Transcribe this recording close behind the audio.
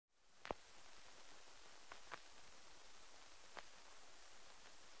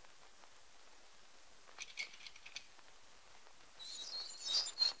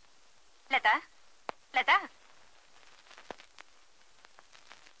லதா லதா,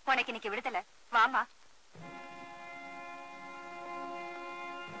 உனக்கு இன்னைக்கு விடுதலை, வாமா.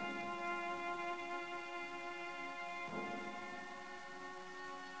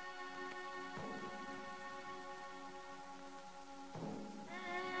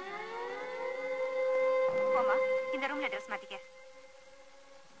 போமா, இந்த ரூம்ல ட்ரெஸ் மாத்திக்க.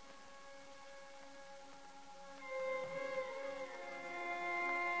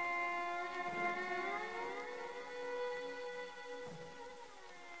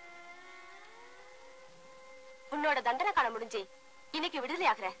 உன்னோட தண்டனை காண முடிஞ்சு இன்னைக்கு விடுதலை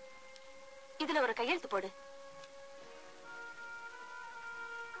ஆகுற. இதுல ஒரு கையெழுத்து போடு.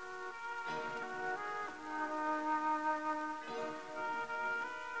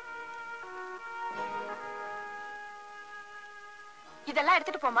 இதெல்லாம்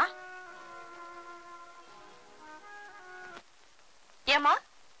எடுத்துட்டு போமா. ஏமா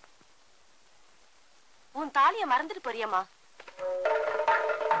உன் தாலிய மறந்துட்டு போறியம்மா?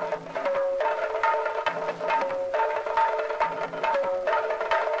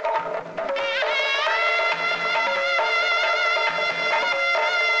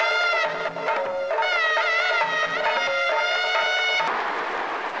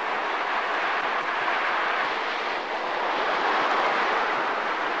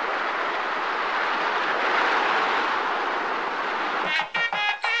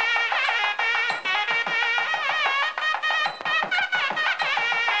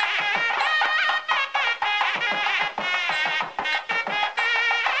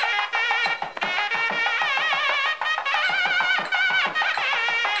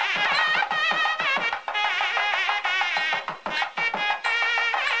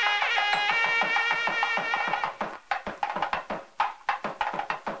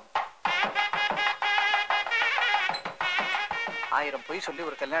 போய் சொல்லி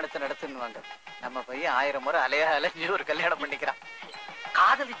ஒரு கல்யாணத்தை நடத்துவாங்க. நம்ம பையன் 1000 முறை அலைஞ்சு ஒரு கல்யாணம் பண்ணிக்கிறான்.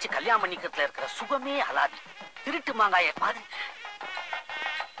 காதலிச்சு கல்யாணம் பண்ணிக்கிறதுல இருக்கிற சுகமே அலாதி. திருட்டு மாங்காய பாரு.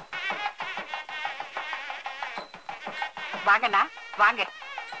 வாங்கண்ணா வாங்க.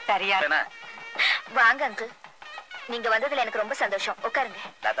 சரியா வாங்க அங்கிள். நீங்க வந்ததுல எனக்கு ரொம்ப சந்தோஷம். உட்காருங்க.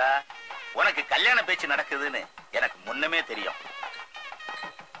 லதா, உனக்கு கல்யாண பேச்சு நடக்குதுன்னு எனக்கு முன்னமே தெரியும்.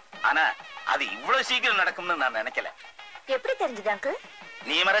 ஆனா அது இவ்வளவு சீக்கிரம் நடக்கும்னு நான் நினைக்கல. எப்படி தெரிஞ்சது அங்கிள்?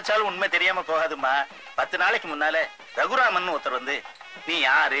 நீ மறைச்சாலும் உண்மை தெரியாம போகாதுமா. 10 நாளைக்கு முன்னால ரகுராமன் ஒருத்தர் வந்து நீ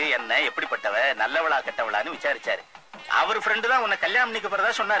யாரு, என்ன, எப்படிப்பட்டவ, நல்லவளா கெட்டவளான்னு விசாரிச்சாரு. அவர் ஃப்ரெண்டு தான் உன்னை கல்யாணம் பண்ணிக்க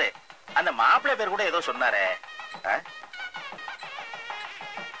போறதா சொன்னாரு. அந்த மாப்பிள்ளை பேர் கூட ஏதோ சொன்னாரே.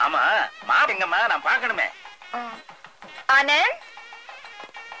 ஆமா, மாப்பிள்ளை எங்கம்மா? நான் பாக்கணுமே. ஆனந்த்,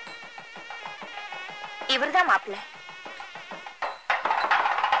 இவர்தான் மாப்பிள்ளை.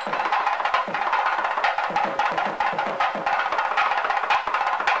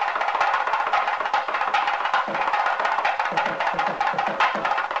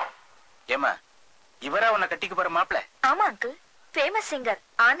 ஏமா, இவரா உன்னை கட்டிக்க போற மாப்பிள்ளை? ஆமா அங்கிள், ஃபேமஸ் சிங்கர்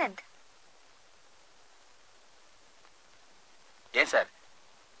ஆனந்த். ஏன் சார்,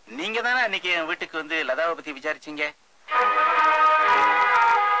 நீங்க தானே அன்னைக்கு என் வீட்டுக்கு வந்து லதாவை பத்தி விசாரிச்சீங்க?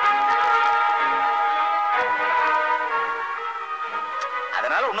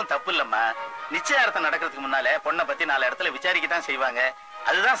 அதனால ஒன்னும் தப்பு இல்லம்மா. நிச்சயார்த்தம் நடக்கிறதுக்கு முன்னால பொண்ணை பத்தி 4 இடத்துல விசாரிக்கத்தான் செய்வாங்க.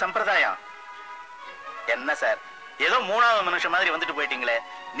 அதுதான் சம்பிரதாயம். என்ன சார், ஏதோ 3வது மனுஷன் மாதிரி வந்துட்டு போயிட்டீங்களே.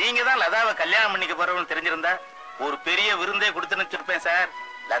 நீங்க தான் லதாவை கல்யாணம் பண்ணிக்க போறவங்க தெரிஞ்சிருந்தா ஒரு பெரிய விருந்தே கொடுத்துன்னு வச்சிருப்பேன் சார்.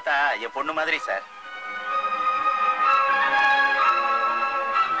 லதா என் பொண்ணு மாதிரி சார்.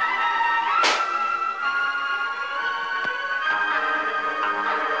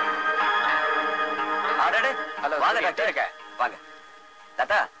 வாங்க டாக்டர். இருக்க வாங்க.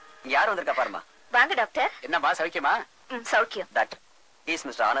 லதா, இங்க யார் வந்திருக்கா பாருமா. வாங்க டாக்டர். என்னம்மா, சௌக்கியமா? சௌக்கியம். டாக்டர், இஸ்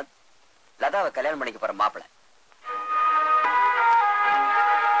மிஸ்டர் ஆனந்த், லதாவை கல்யாணம் பண்ணிக்க போற மாப்பிள்ளை.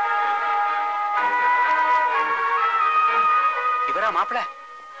 இவரா மாப்பிள்ளை?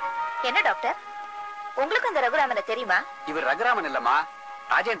 என்ன டாக்டர், உங்களுக்கு அந்த ரகுராமனை தெரியுமா? இவர் ரகுராமன் இல்லம்மா,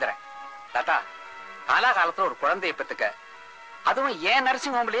 ராஜேந்திரன். லதா, காலாகாலத்துல ஒரு குழந்தையை பெத்துக்க, அதுவும் ஏன்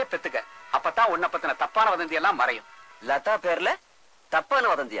நர்சிங் ஹோம்லயே பெத்துக்க. அப்பதான் உன்னை பத்தின தப்பான வதந்தி எல்லாம் மறையும். லதா பேர்ல தப்பான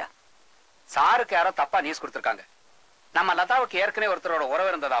வதந்தியா? சாருக்கு யாரோ தப்பா நியூஸ் கொடுத்திருக்காங்க. நம்ம லதாவுக்கு ஏற்கனவே ஒருத்தரோட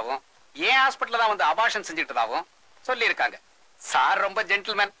உறவு இருந்ததாவும், ஏன் ஹாஸ்பிட்டல்ல தான் வந்து அபார்ஷன் செஞ்சுட்டதாவும் சொல்லி இருக்காங்க. சார் ரொம்ப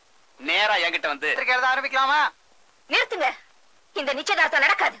ஜென்டில்மேன். நேரா என்கிட்ட வந்து ஆரம்பிக்கலாமா? நிறுத்துங்க, இந்த நிச்சயதார்த்தம்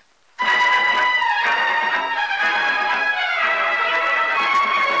நடக்காது.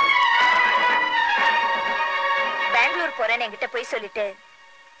 பெங்களூர் போறேன்னு என்கிட்ட போய் சொல்லிட்டு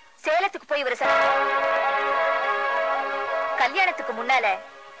சேலத்துக்கு போய் இவர கல்யாணத்துக்கு முன்னால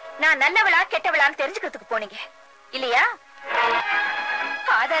நான் நல்லவளா கெட்டவளான்னு தெரிஞ்சுக்கிறதுக்கு போனீங்க இல்லையா?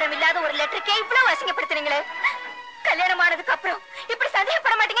 ஆதாரம் இல்லாத ஒரு லெட்டருக்கே இவ்வளவு அசிங்கப்படுத்துறீங்களே. கல்யாணம் ஆனதுக்கு அப்புறம் இப்படி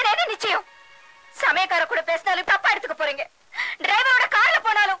சந்தேகப்பட மாட்டீங்கன்னு என்ன நிச்சயம்? சமயக்கார கூட பேசினாலும் தப்பா எடுத்துக்க போறீங்க. டிரைவரோட கார்ல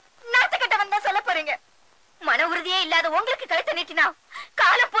போனாலும் நாத்துக்கிட்டவன் தான் சொல்ல போறீங்க. மன உறுதியே இல்லாத உங்களுக்கு கழுத்தை நீட்டினா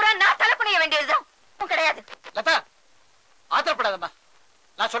காலம் பூரா நான் தலை குனிய வேண்டியதுதான். கிடையாது. லதா, ஆத்திரப்படாதம்மா.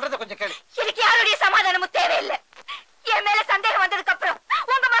 நான் சொல்றத கொஞ்சம் கேளு. எனக்கு யாருடைய சமாதானமும் தேவையில்லை. என் மேல சந்தேகம் வந்ததுக்கு அப்புறம்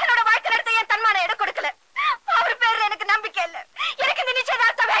உங்க மகனோட வாழ்க்கை நடத்த என் தன்மான இடம் கொடுக்கல. அவர் பேர்ல எனக்கு நம்பிக்கை இல்ல. எனக்கு இந்த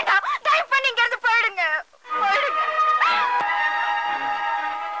நிச்சயதார்த்தம் வேண்டாம். தயவு பண்ணி இங்க இருந்து போயிடுங்க.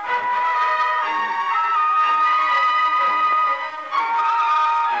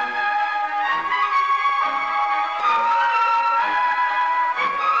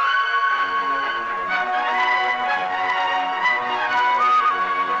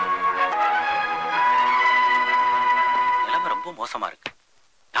 மோசமா இருக்கு.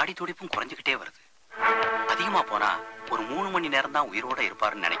 நாடி துடிப்பும் குறைஞ்சுக்கிட்டே வருது. அதிகமா போனா ஒரு 3 மணி நேரம் தான் உயிரோட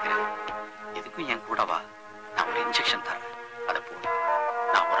இருப்பாருன்னு நினைக்கிறேன். எதுக்கும் என் கூட வா, நான் ஒரு இன்ஜெக்ஷன் தரேன். அதை போடு.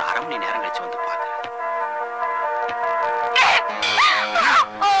 நான் ஒரு 1/2 மணி நேரம் கழிச்சு வந்து பாக்குறேன்.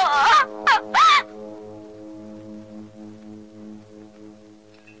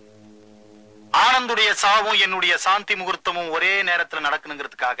 ஆனந்துடைய சாவும் என்னுடைய சாந்தி முகூர்த்தமும் ஒரே நேரத்துல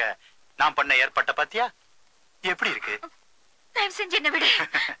நடக்கணுங்கிறதுக்காக நான் பண்ண ஏற்பட்ட பாத்தியா? எப்படி இருக்கு? தயவு செஞ்சு என்ன விடு.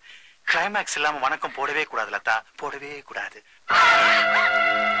 கிளைமேக்ஸ் இல்லாம வணக்கம் போடவே கூடாது லதா, போடவே கூடாது.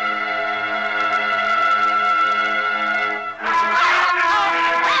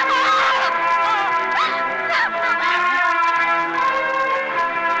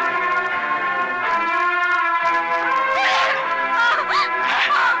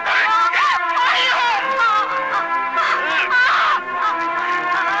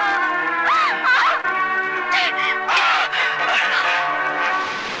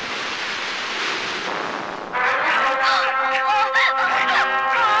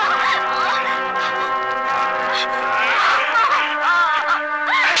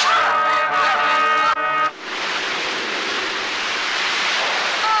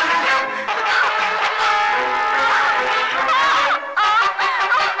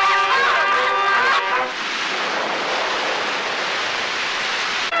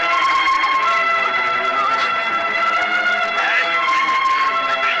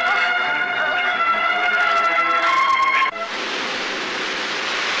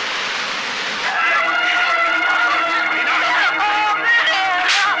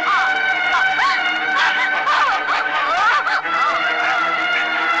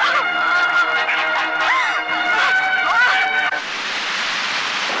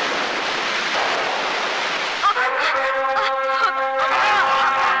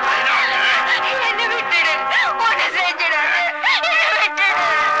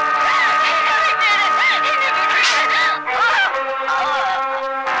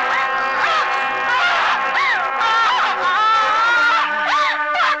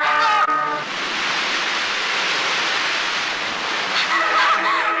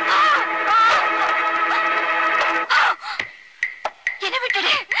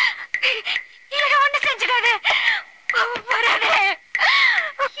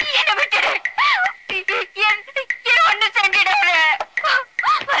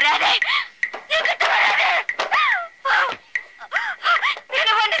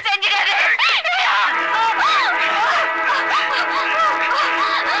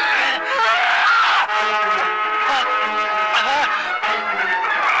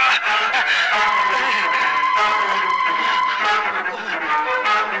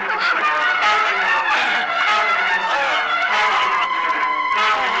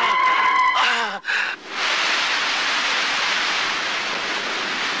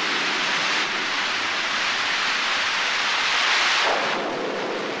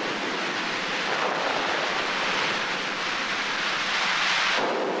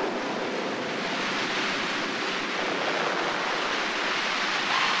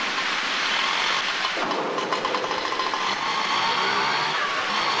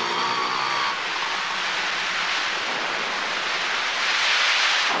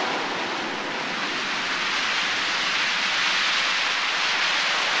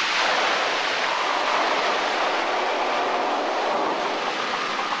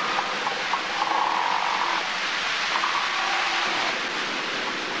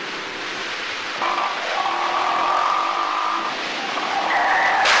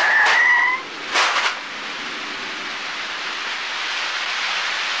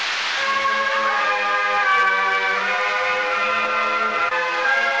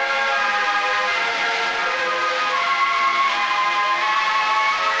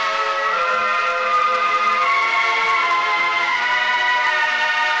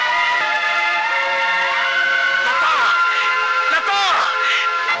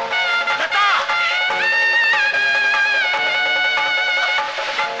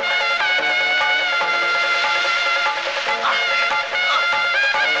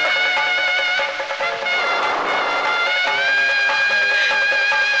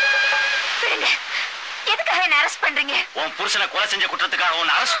 சொல்லுங்க. உன் புருஷனை கொலை செஞ்ச குற்றத்துக்காக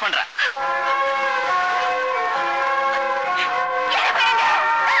உன்னை அரெஸ்ட் பண்றேன்.